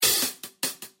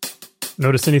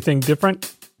Notice anything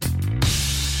different?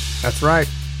 That's right,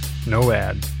 no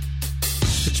ad.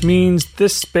 Which means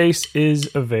this space is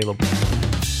available.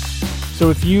 So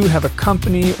if you have a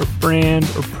company or brand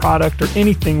or product or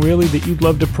anything really that you'd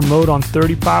love to promote on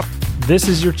 30 Pop, this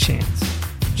is your chance.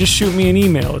 Just shoot me an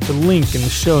email at the link in the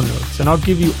show notes and I'll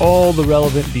give you all the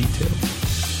relevant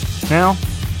details. Now,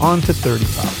 on to 30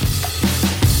 Pop.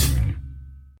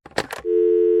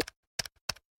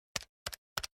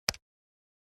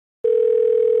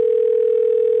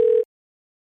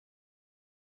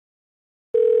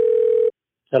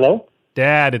 Hello?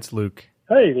 Dad, it's Luke.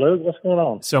 Hey, Luke, what's going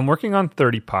on? So I'm working on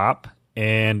 30 Pop,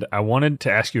 and I wanted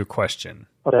to ask you a question.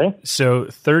 Okay. So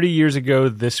 30 years ago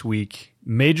this week,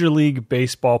 Major League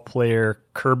Baseball player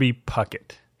Kirby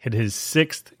Puckett hit his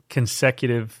 6th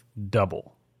consecutive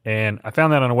double. And I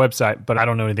found that on a website, but I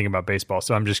don't know anything about baseball,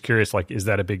 so I'm just curious, is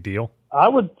that a big deal? I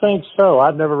would think so.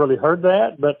 I've never really heard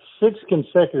that, but 6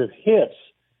 consecutive hits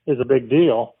is a big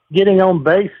deal. Getting on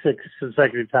base 6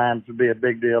 consecutive times would be a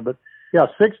big deal, but yeah,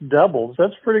 6 doubles.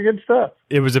 That's pretty good stuff.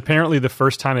 It was apparently the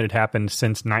first time it had happened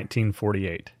since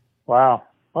 1948. Wow.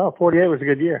 Well, 48 was a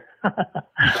good year.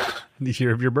 The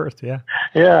year of your birth, yeah.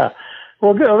 Yeah.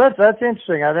 Well, good. Well, that's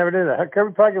interesting. I never knew that.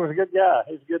 Kirby Puckett was a good guy.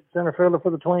 He's a good center fielder for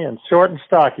the Twins. Short and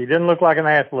stocky. Didn't look like an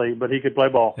athlete, but he could play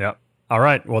ball. Yep. All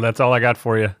right. Well, that's all I got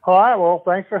for you. All right. Well,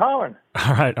 thanks for hollering.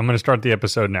 All right. I'm going to start the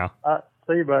episode now.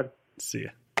 See you, bud. See ya.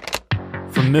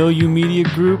 From Milieu Media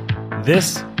Group,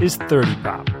 this is 30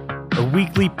 Pop. A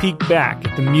weekly peek back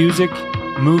at the music,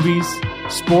 movies,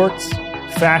 sports,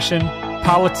 fashion,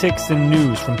 politics, and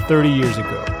news from 30 years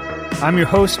ago. I'm your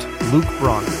host, Luke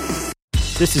Bronner.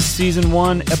 This is Season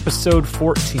 1, Episode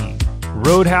 14,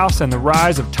 Roadhouse and the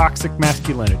Rise of Toxic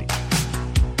Masculinity.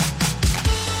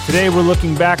 Today we're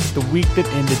looking back at the week that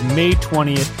ended May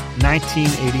 20th,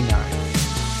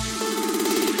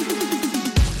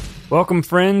 1989. Welcome,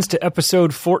 friends, to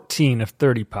Episode 14 of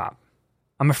 30 Pop.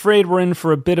 I'm afraid we're in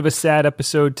for a bit of a sad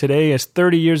episode today, as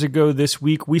 30 years ago this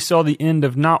week, we saw the end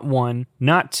of not 1,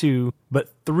 not 2,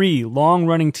 but 3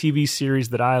 long-running TV series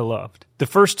that I loved. The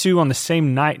first 2 on the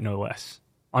same night, no less.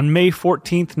 On May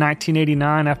 14th,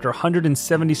 1989, after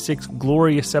 176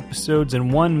 glorious episodes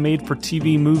and 1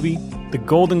 made-for-TV movie, the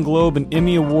Golden Globe and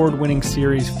Emmy Award-winning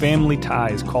series Family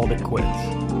Ties called it quits.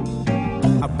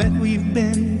 I bet we've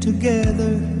been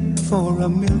together for a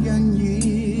million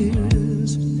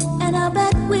years, and I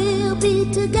bet we'll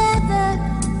be together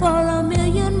for a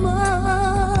million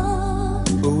more.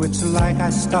 Oh, it's like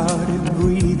I started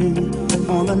breathing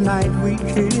on the night we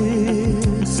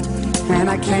kissed, and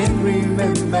I can't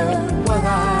remember what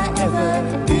I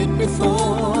ever did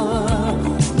before.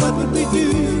 What would we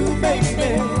do,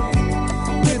 baby,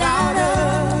 without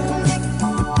us?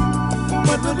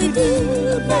 What would we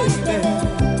do, baby,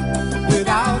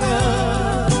 without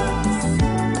us?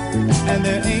 And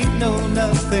there ain't no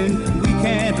nothing we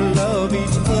can't love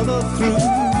each other through.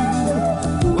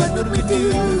 What would we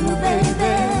do,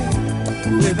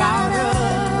 baby, without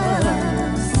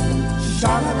us?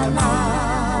 Sha-la-la-la.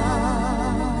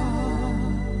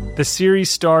 The series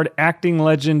starred acting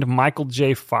legend Michael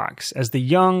J. Fox as the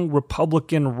young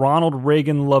Republican Ronald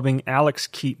Reagan-loving Alex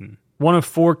Keaton, one of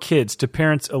 4 kids to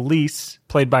parents Elise,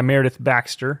 played by Meredith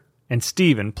Baxter, and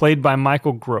Stephen, played by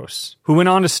Michael Gross, who went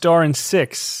on to star in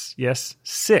 6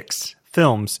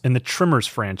 films in the Tremors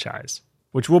franchise,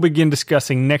 which we'll begin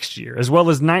discussing next year, as well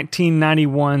as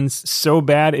 1991's So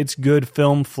Bad It's Good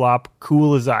film flop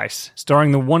Cool as Ice,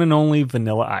 starring the one and only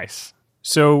Vanilla Ice.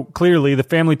 So, clearly, the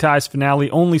Family Ties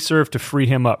finale only served to free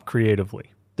him up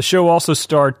creatively. The show also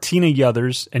starred Tina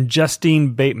Yothers and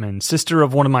Justine Bateman, sister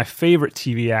of one of my favorite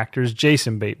TV actors,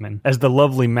 Jason Bateman, as the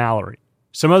lovely Mallory.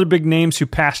 Some other big names who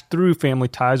passed through Family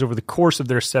Ties over the course of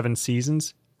their 7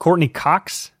 seasons: Courtney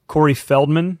Cox, Corey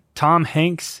Feldman, Tom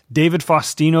Hanks, David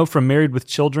Faustino from Married with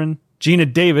Children, Gina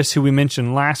Davis, who we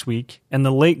mentioned last week, and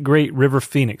the late great River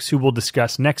Phoenix, who we'll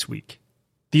discuss next week.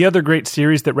 The other great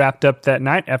series that wrapped up that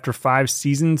night after 5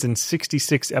 seasons and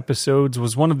 66 episodes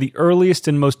was one of the earliest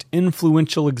and most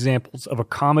influential examples of a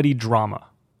comedy drama,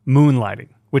 Moonlighting,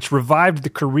 which revived the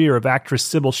career of actress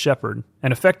Sybil Shepherd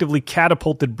and effectively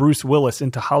catapulted Bruce Willis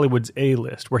into Hollywood's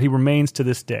A-list, where he remains to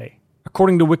this day.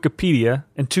 According to Wikipedia,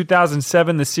 in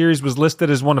 2007 the series was listed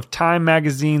as one of Time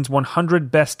magazine's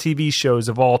 100 best TV shows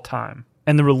of all time,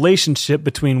 and the relationship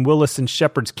between Willis and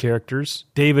Shepherd's characters,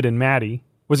 David and Maddie,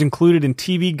 was included in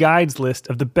TV Guide's list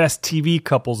of the best TV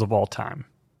couples of all time.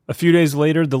 A few days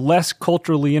later, the less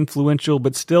culturally influential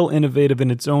but still innovative in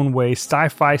its own way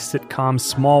sci-fi sitcom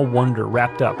Small Wonder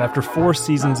wrapped up after 4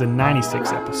 seasons and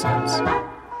 96 episodes.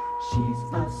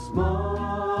 She's a small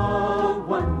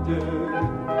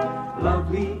wonder,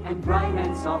 lovely and bright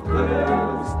and soft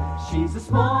curves. She's a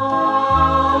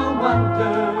small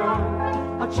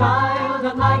wonder, a child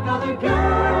unlike other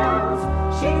girls.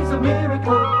 She's a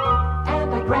miracle,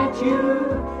 and I grant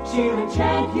you, she'll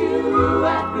enchant you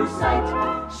at first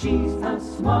sight. She's a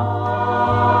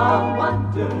small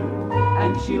wonder,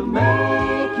 and she'll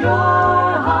make your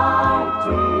heart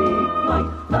take flight.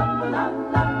 La la la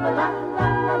la la la la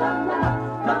la la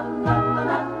la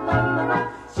la la la la.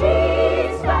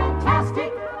 She's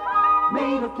fantastic,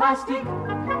 made of plastic,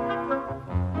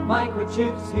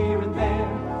 microchips here and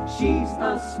there. She's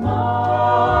a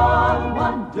small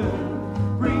wonder,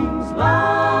 brings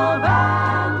love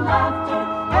and laughter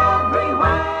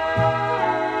everywhere.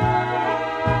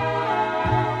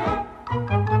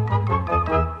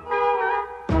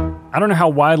 I don't know how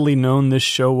widely known this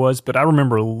show was, but I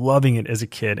remember loving it as a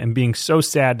kid and being so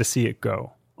sad to see it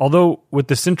go. Although, with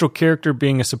the central character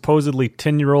being a supposedly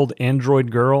 10-year-old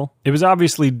android girl, it was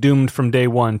obviously doomed from day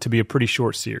one to be a pretty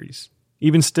short series.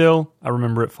 Even still, I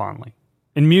remember it fondly.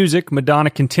 In music, Madonna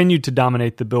continued to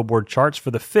dominate the Billboard charts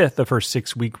for the 5th of her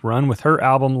 6-week run with her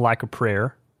album Like a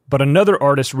Prayer. But another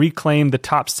artist reclaimed the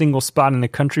top single spot in the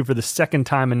country for the second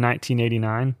time in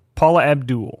 1989, Paula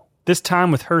Abdul, this time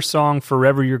with her song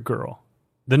Forever Your Girl.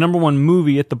 The number one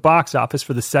movie at the box office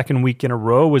for the second week in a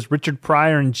row was Richard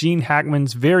Pryor and Gene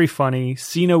Hackman's very funny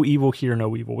See No Evil, Hear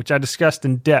No Evil, which I discussed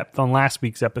in depth on last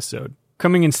week's episode.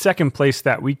 Coming in second place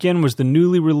that weekend was the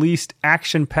newly released,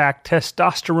 action-packed,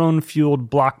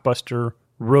 testosterone-fueled blockbuster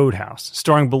Roadhouse,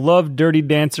 starring beloved Dirty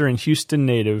Dancer and Houston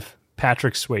native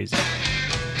Patrick Swayze.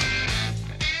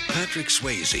 Patrick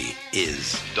Swayze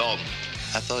is... Dalton,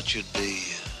 I thought you'd be...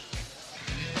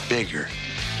 bigger.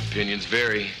 Opinions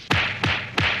vary.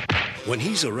 When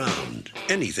he's around,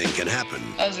 anything can happen.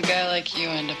 How does a guy like you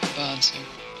end up a bouncer?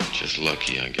 Just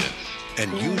lucky, I guess.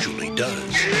 And usually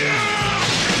does.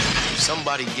 If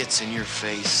somebody gets in your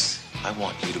face, I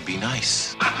want you to be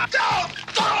nice.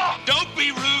 Don't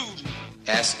be rude.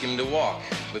 Ask him to walk,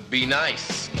 but be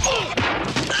nice.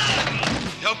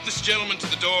 Help this gentleman to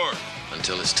the door.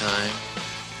 Until it's time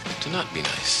to not be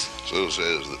nice. So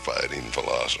says the fighting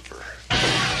philosopher.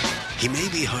 He may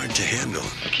be hard to handle.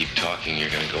 I keep talking,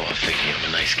 you're gonna go off thinking I'm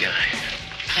a nice guy.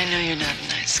 I know you're not a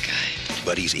nice guy.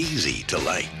 But he's easy to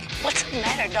like. What's the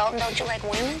matter, Dalton? Don't you like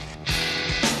women?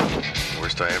 The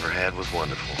worst I ever had was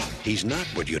wonderful. He's not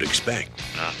what you'd expect.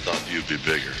 I thought you'd be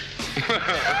bigger.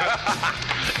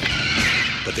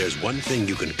 But there's one thing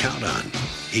you can count on.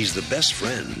 He's the best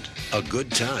friend a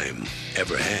good time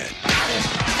ever had.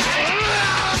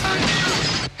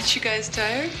 Aren't you guys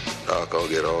tired? Doc, I'll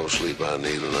get all the sleep I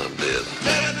need when I'm dead.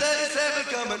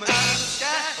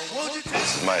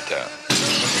 This is my town.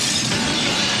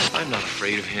 I'm not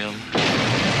afraid of him.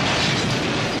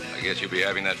 I guess you'll be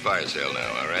having that fire sale now,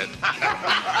 all right?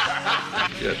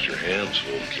 You got your hands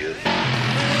full, kid.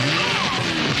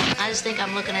 I just think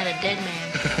I'm looking at a dead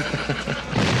man.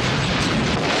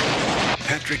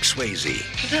 Patrick Swayze.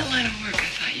 For that line of work, I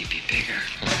thought you'd be bigger.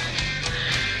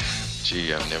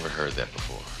 Gee, I've never heard that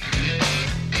before.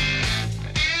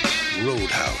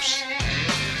 Roadhouse.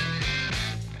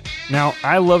 Now,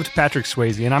 I loved Patrick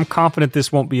Swayze, and I'm confident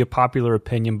this won't be a popular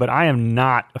opinion, but I am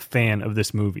not a fan of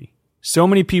this movie. So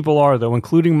many people are, though,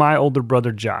 including my older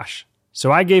brother Josh.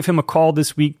 So I gave him a call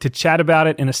this week to chat about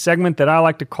it in a segment that I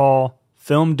like to call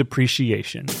Film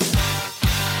Depreciation.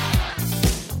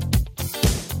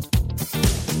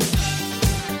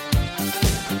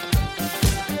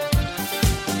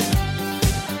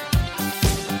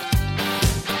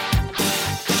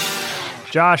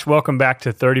 Josh, welcome back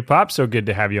to 30 Pop. So good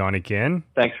to have you on again.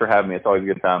 Thanks for having me. It's always a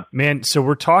good time. Man, so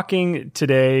we're talking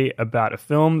today about a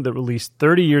film that released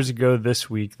 30 years ago this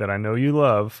week that I know you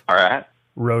love. All right.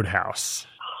 Roadhouse.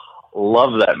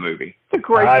 Love that movie. It's a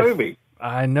great movie.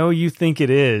 I know you think it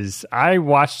is. I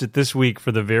watched it this week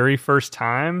for the very first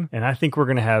time, and I think we're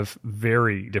going to have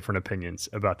very different opinions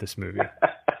about this movie.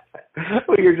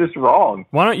 Well, you're just wrong.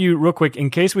 Why don't you, real quick, in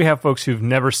case we have folks who've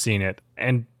never seen it,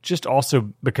 and just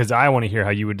also because I want to hear how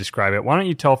you would describe it, why don't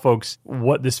you tell folks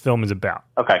what this film is about?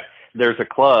 Okay. There's a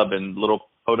club in Little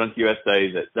Podunk,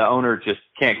 USA that the owner just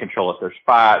can't control it. There's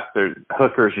fights, there's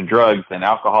hookers and drugs and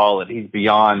alcohol, and he's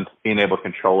beyond being able to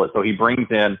control it. So he brings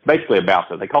in basically a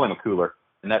bouncer. They call him a cooler,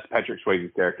 and that's Patrick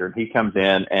Swayze's character. And he comes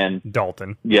in and...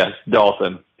 Dalton. Yes,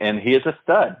 Dalton. And he is a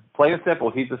stud. Plain and simple,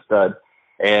 he's a stud.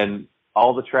 And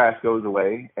all the trash goes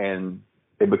away, and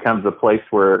it becomes a place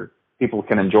where people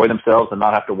can enjoy themselves and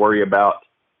not have to worry about,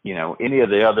 you know, any of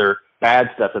the other bad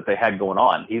stuff that they had going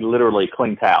on. He literally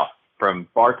cleans house, from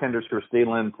bartenders who are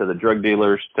stealing to the drug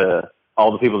dealers to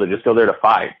all the people that just go there to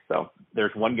fight. So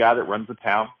there's one guy that runs the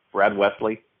town, Brad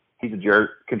Wesley. He's a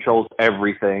jerk, controls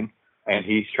everything, and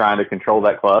he's trying to control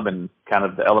that club and kind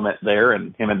of the element there.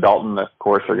 And him and Dalton, of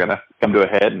course, are going to come to a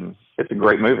head, and it's a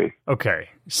great movie. Okay,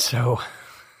 so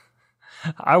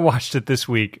I watched it this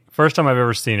week. First time I've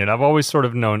ever seen it. I've always sort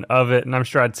of known of it, and I'm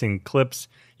sure I'd seen clips.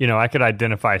 You know, I could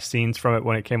identify scenes from it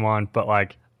when it came on, but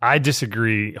like, I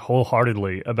disagree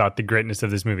wholeheartedly about the greatness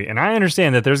of this movie. And I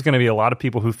understand that there's going to be a lot of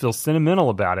people who feel sentimental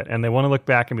about it, and they want to look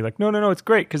back and be like, no, it's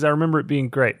great because I remember it being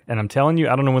great. And I'm telling you,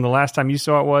 I don't know when the last time you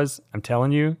saw it was. I'm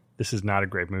telling you, this is not a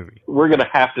great movie. We're going to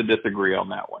have to disagree on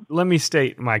that one. Let me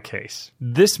state my case.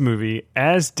 This movie,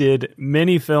 as did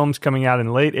many films coming out in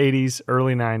the late 80s,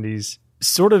 early 90s,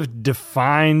 sort of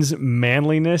defines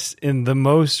manliness in the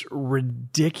most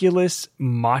ridiculous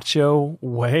macho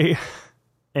way.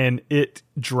 And it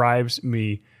drives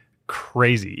me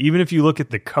crazy. Even if you look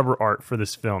at the cover art for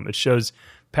this film, it shows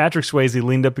Patrick Swayze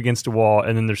leaned up against a wall,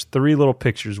 and then there's 3 little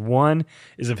pictures. One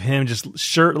is of him just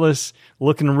shirtless,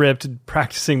 looking ripped,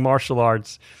 practicing martial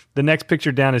arts. The next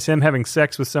picture down is him having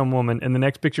sex with some woman, and the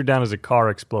next picture down is a car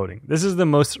exploding. This is the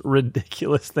most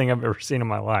ridiculous thing I've ever seen in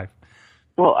my life.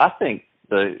 Well, I think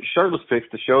the shirtless pics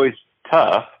to show he's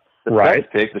tough, the sex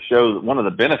pics to show one of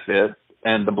the benefits,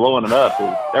 and the blowing it up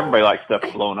is everybody likes stuff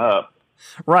blown up.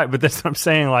 Right, but that's what I'm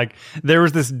saying. Like, there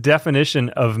was this definition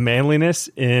of manliness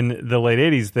in the late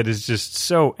 80s that is just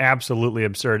so absolutely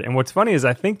absurd. And what's funny is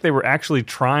I think they were actually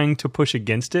trying to push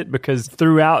against it, because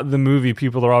throughout the movie,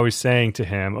 people are always saying to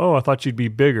him, oh, I thought you'd be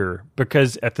bigger.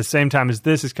 Because at the same time as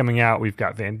this is coming out, we've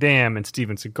got Van Damme and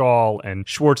Steven Seagal and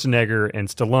Schwarzenegger and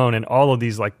Stallone and all of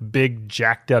these like big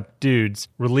jacked up dudes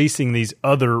releasing these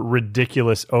other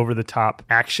ridiculous over-the-top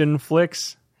action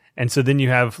flicks. And so then you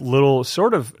have little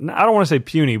sort of, I don't want to say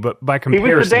puny, but by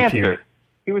comparison, puny.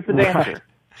 He was the dancer.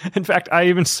 Right. In fact, I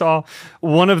even saw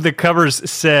one of the covers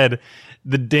said,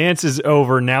 the dance is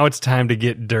over, now it's time to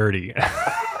get dirty.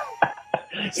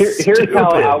 Here's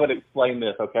how I would explain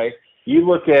this, okay? You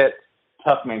look at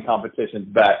tough man competitions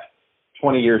back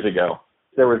 20 years ago.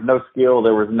 There was no skill,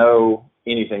 there was no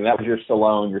anything. That was your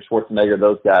Stallone, your Schwarzenegger,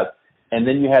 those guys. And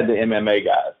then you had the MMA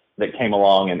guys that came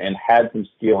along and had some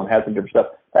skill and had some different stuff.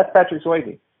 That's Patrick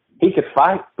Swayze. He could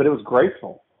fight, but it was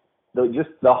graceful. Just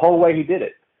the whole way he did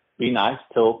it. Be nice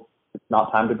till it's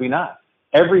not time to be nice.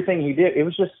 Everything he did, it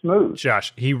was just smooth.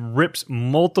 Josh, he rips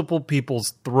multiple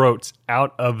people's throats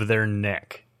out of their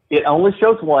neck. It only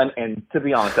shows one, and to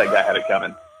be honest, that guy had it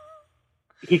coming.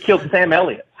 He killed Sam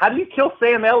Elliott. How do you kill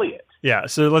Sam Elliott? Yeah,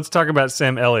 so let's talk about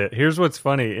Sam Elliott. Here's what's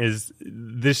funny is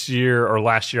this year, or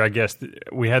last year, I guess,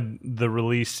 we had the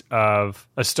release of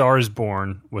A Star is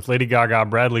Born with Lady Gaga,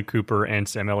 Bradley Cooper, and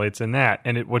Sam Elliott's in that.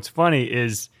 And what's funny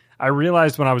is I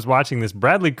realized when I was watching this,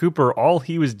 Bradley Cooper, all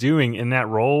he was doing in that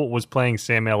role was playing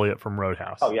Sam Elliott from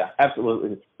Roadhouse. Oh, yeah,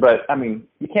 absolutely. But, I mean,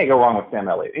 you can't go wrong with Sam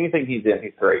Elliott. Anything he's in,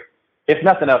 he's great. If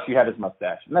nothing else, you have his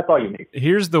mustache, and that's all you need.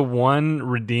 Here's the one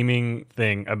redeeming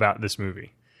thing about this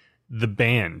movie. The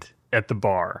band at the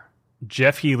bar.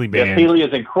 Jeff Healey band. Jeff Healey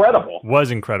is incredible. Was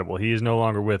incredible. He is no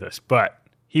longer with us, but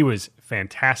he was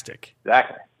fantastic.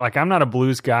 Exactly. Like, I'm not a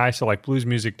blues guy, so like blues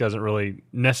music doesn't really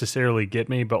necessarily get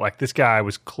me, but like this guy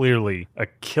was clearly a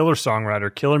killer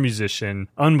songwriter, killer musician,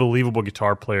 unbelievable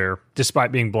guitar player,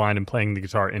 despite being blind and playing the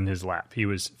guitar in his lap. He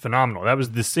was phenomenal. That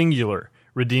was the singular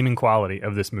redeeming quality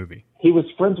of this movie. He was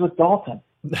friends with Dalton.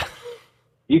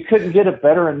 You couldn't get a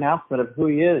better announcement of who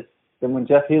he is than when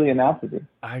Jeff Healey announced it.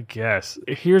 I guess.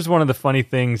 Here's one of the funny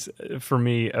things for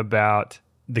me about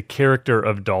the character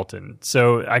of Dalton.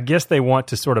 So I guess they want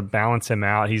to sort of balance him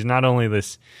out. He's not only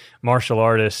this martial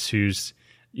artist who's,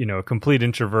 you know, a complete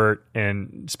introvert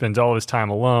and spends all of his time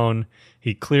alone.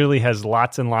 He clearly has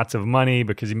lots and lots of money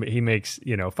because he makes,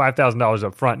 you know, $5,000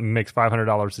 up front and makes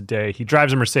 $500 a day. He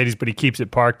drives a Mercedes, but he keeps it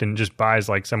parked and just buys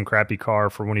like some crappy car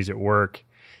for when he's at work.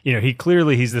 You know,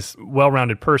 he's this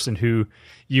well-rounded person who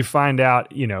you find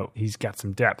out, you know, he's got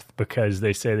some depth because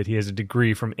they say that he has a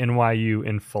degree from NYU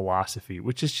in philosophy,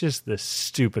 which is just the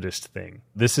stupidest thing.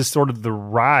 This is sort of the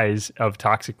rise of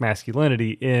toxic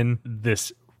masculinity in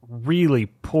this really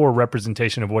poor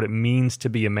representation of what it means to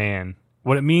be a man.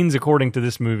 What it means, according to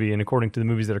this movie and according to the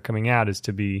movies that are coming out, is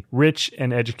to be rich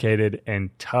and educated and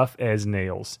tough as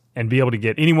nails and be able to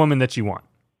get any woman that you want.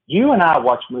 You and I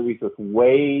watch movies with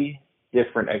way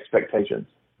different expectations.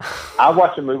 I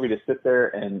watch a movie to sit there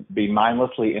and be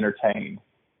mindlessly entertained.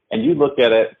 And you look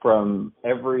at it from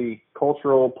every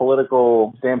cultural,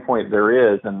 political standpoint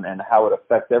there is and how it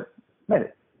affects every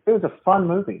minute. It was a fun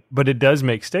movie. But it does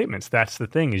make statements. That's the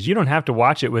thing, is you don't have to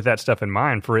watch it with that stuff in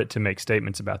mind for it to make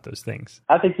statements about those things.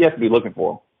 I think you have to be looking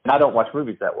for them. And I don't watch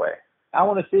movies that way. I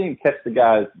want to see him catch the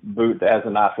guy's boot that has a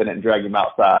knife in it and drag him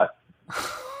outside.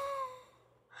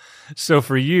 So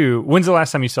for you, when's the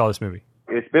last time you saw this movie?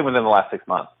 It's been within the last 6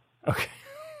 months. Okay.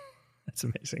 That's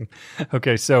amazing.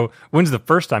 Okay, so when's the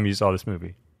first time you saw this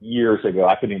movie? Years ago.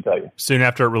 I couldn't even tell you. Soon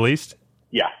after it released?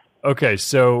 Yeah. Okay,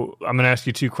 so I'm going to ask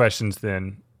you two questions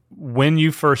then. When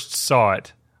you first saw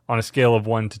it, on a scale of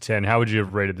 1 to 10, how would you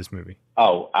have rated this movie?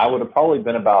 Oh, I would have probably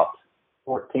been about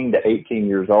 14 to 18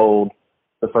 years old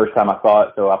the first time I saw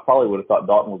it, so I probably would have thought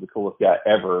Dalton was the coolest guy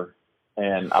ever,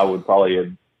 and I would probably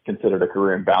have considered a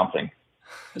career in bouncing.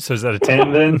 So is that a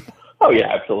 10 then? Oh, yeah,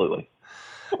 absolutely.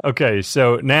 Okay,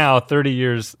 so now, 30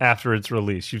 years after its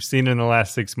release, you've seen it in the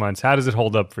last 6 months. How does it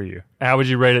hold up for you? How would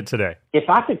you rate it today? If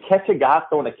I could catch a guy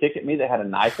throwing a kick at me that had a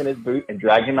knife in his boot and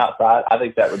drag him outside, I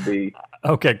think that would be...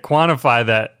 Okay, quantify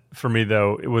that for me,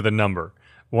 though, with a number.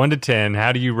 1 to 10,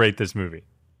 how do you rate this movie?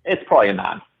 It's probably a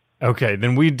 9. Okay,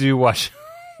 then we do watch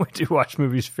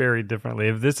movies very differently.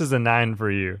 If this is a 9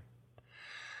 for you...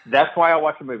 That's why I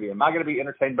watch a movie. Am I going to be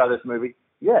entertained by this movie?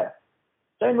 Yeah.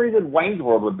 Same reason Wayne's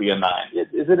World would be a 9.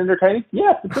 Is it entertaining?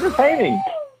 Yes, it's entertaining.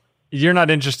 You're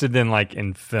not interested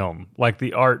in film, like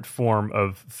the art form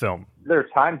of film. There are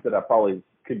times that I probably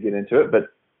could get into it, but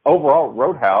overall,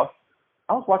 Roadhouse,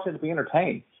 I was watching it to be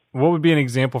entertained. What would be an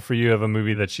example for you of a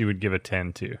movie that you would give a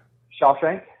 10 to?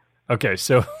 Shawshank. Okay,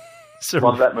 so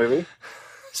love that movie.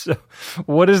 So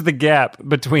what is the gap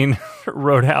between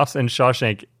Roadhouse and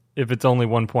Shawshank if it's only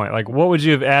 1 point? Like, what would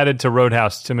you have added to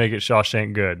Roadhouse to make it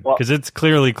Shawshank good? Because it's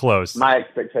clearly close. My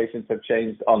expectations have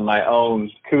changed on my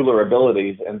own cooler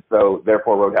abilities, and so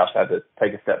therefore Roadhouse had to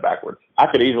take a step backwards. I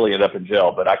could easily end up in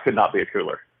jail, but I could not be a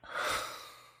cooler.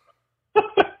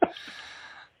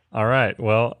 All right.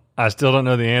 Well, I still don't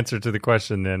know the answer to the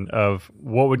question then of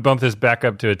what would bump this back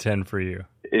up to a 10 for you.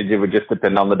 It would just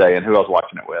depend on the day and who I was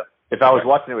watching it with. If I was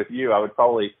watching it with you, I would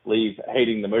probably leave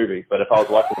hating the movie. But if I was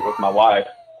watching it with my wife,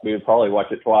 we would probably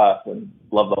watch it twice and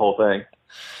love the whole thing.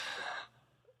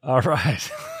 All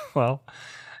right. Well,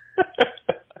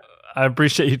 I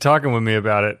appreciate you talking with me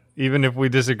about it, even if we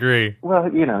disagree.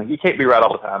 Well, you can't be right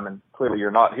all the time, and clearly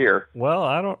you're not here. Well,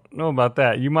 I don't know about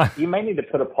that. You may need to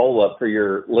put a poll up for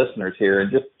your listeners here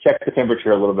and just check the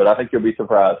temperature a little bit. I think you'll be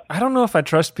surprised. I don't know if I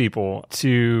trust people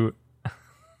to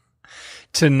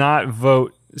not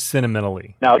vote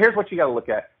sentimentally. Now, here's what you got to look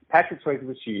at. Patrick Swayze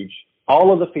was huge.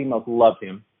 All of the females loved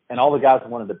him, and all the guys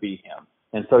wanted to be him.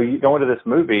 And so you go into this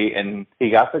movie, and he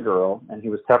got the girl, and he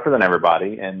was tougher than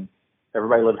everybody, and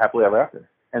everybody lived happily ever after.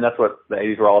 And that's what the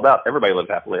 80s were all about. Everybody lived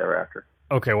happily ever after.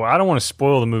 Okay, well, I don't want to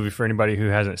spoil the movie for anybody who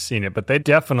hasn't seen it, but they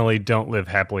definitely don't live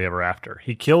happily ever after.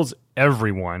 He kills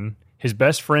everyone. His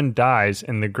best friend dies,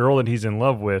 and the girl that he's in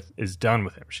love with is done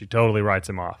with him. She totally writes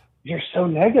him off. You're so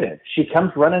negative. She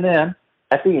comes running in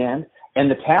at the end,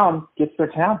 and the town gets their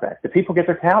town back. The people get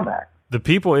their town back. The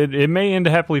people, it may end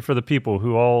happily for the people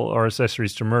who all are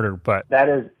accessories to murder, but... That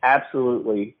is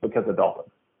absolutely because of Dalton.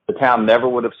 The town never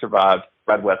would have survived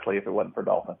Brad Wesley if it wasn't for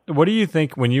Dalton. What do you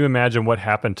think when you imagine what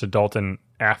happened to Dalton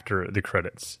after the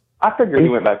credits? I figured he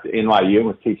went back to NYU and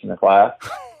was teaching a class.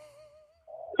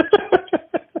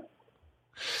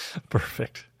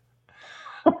 Perfect.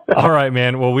 All right,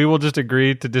 man. Well, we will just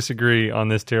agree to disagree on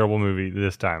this terrible movie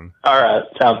this time. All right.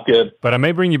 Sounds good. But I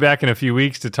may bring you back in a few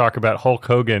weeks to talk about Hulk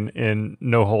Hogan in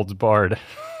No Holds Barred.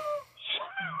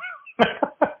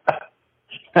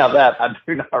 Now that,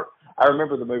 I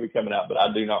remember the movie coming out, but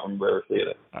I do not remember ever seeing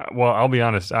it. Well, I'll be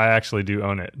honest. I actually do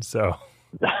own it, so...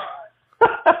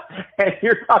 And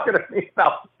you're talking to me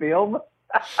about film?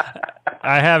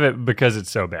 I have it because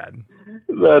it's so bad.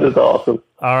 That is awesome.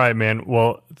 All right, man.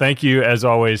 Well, thank you, as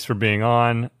always, for being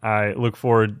on. I look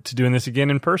forward to doing this again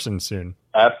in person soon.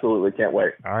 Absolutely. Can't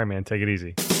wait. All right, man. Take it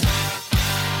easy.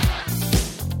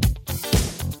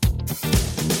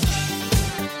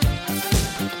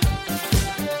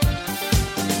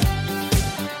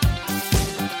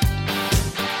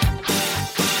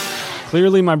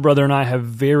 Clearly, my brother and I have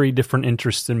very different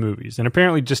interests in movies, and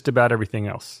apparently just about everything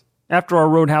else. After our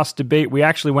Roadhouse debate, we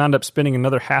actually wound up spending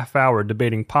another half hour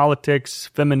debating politics,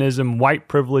 feminism, white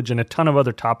privilege, and a ton of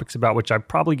other topics about which I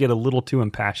probably get a little too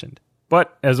impassioned.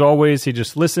 But, as always, he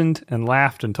just listened and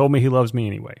laughed and told me he loves me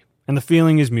anyway. And the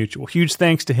feeling is mutual. Huge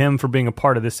thanks to him for being a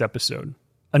part of this episode.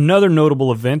 Another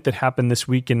notable event that happened this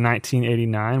week in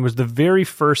 1989 was the very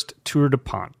first Tour de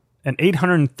Pont, an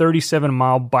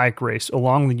 837-mile bike race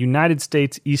along the United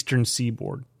States eastern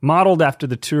seaboard, modeled after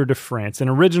the Tour de France and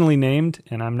originally named,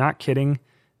 and I'm not kidding,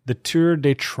 the Tour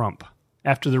de Trump,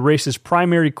 after the race's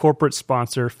primary corporate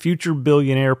sponsor, future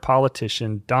billionaire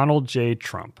politician Donald J.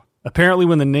 Trump. Apparently,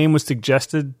 when the name was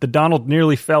suggested, the Donald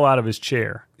nearly fell out of his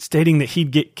chair, stating that he'd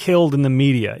get killed in the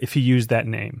media if he used that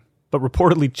name. but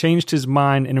reportedly changed his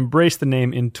mind and embraced the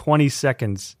name in 20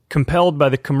 seconds, compelled by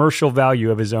the commercial value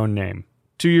of his own name.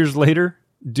 2 years later,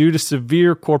 due to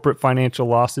severe corporate financial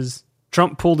losses,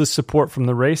 Trump pulled his support from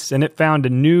the race, and it found a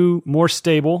new, more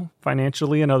stable,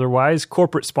 financially and otherwise,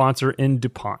 corporate sponsor in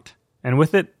DuPont. And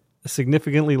with it, a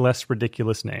significantly less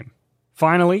ridiculous name.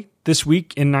 Finally, this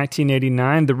week in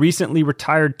 1989, the recently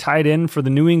retired tight end for the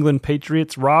New England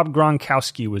Patriots, Rob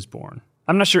Gronkowski, was born.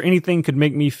 I'm not sure anything could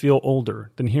make me feel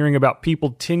older than hearing about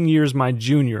people 10 years my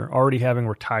junior already having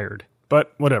retired.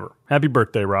 But whatever. Happy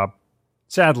birthday, Rob.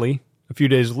 Sadly, a few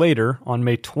days later, on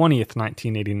May 20th,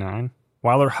 1989,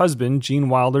 while her husband, Gene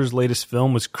Wilder's latest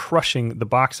film, was crushing the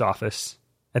box office,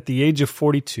 at the age of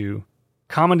 42,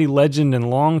 comedy legend and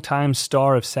longtime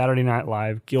star of Saturday Night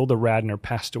Live, Gilda Radner,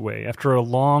 passed away after a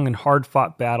long and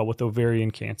hard-fought battle with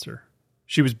ovarian cancer.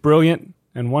 She was brilliant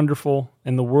and wonderful,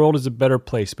 and the world is a better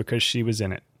place because she was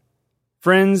in it.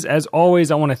 Friends, as always,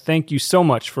 I want to thank you so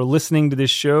much for listening to this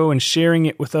show and sharing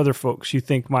it with other folks you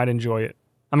think might enjoy it.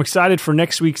 I'm excited for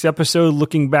next week's episode,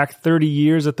 looking back 30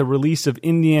 years at the release of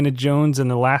Indiana Jones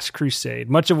and the Last Crusade,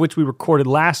 much of which we recorded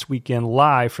last weekend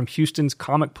live from Houston's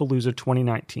Comicpalooza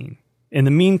 2019. In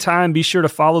the meantime, be sure to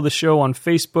follow the show on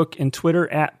Facebook and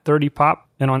Twitter at 30pop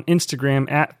and on Instagram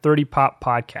at 30pop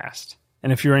podcast.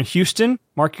 And if you're in Houston,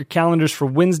 mark your calendars for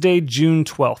Wednesday, June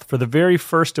 12th for the very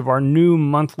first of our new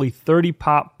monthly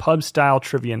 30pop pub-style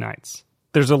trivia nights.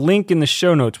 There's a link in the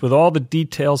show notes with all the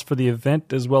details for the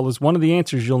event, as well as one of the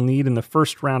answers you'll need in the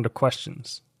first round of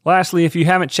questions. Lastly, if you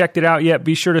haven't checked it out yet,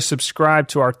 be sure to subscribe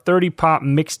to our 30 Pop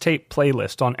mixtape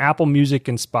playlist on Apple Music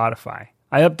and Spotify.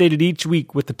 I updated each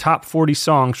week with the top 40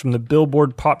 songs from the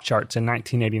Billboard Pop Charts in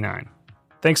 1989.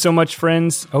 Thanks so much,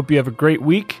 friends. Hope you have a great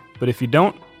week, but if you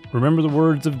don't, remember the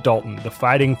words of Dalton, the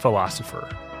fighting philosopher.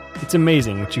 It's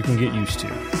amazing what you can get used to.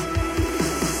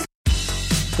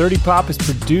 30 Pop is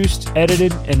produced,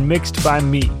 edited, and mixed by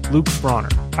me, Luke Bronner.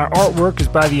 Our artwork is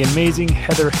by the amazing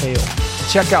Heather Hale. To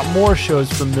check out more shows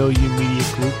from Milieu Media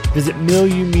Group, visit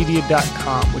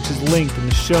milieumedia.com, which is linked in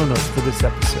the show notes for this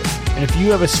episode. And if you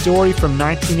have a story from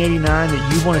 1989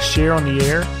 that you want to share on the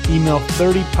air, email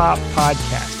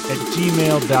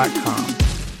 30poppodcast@gmail.com.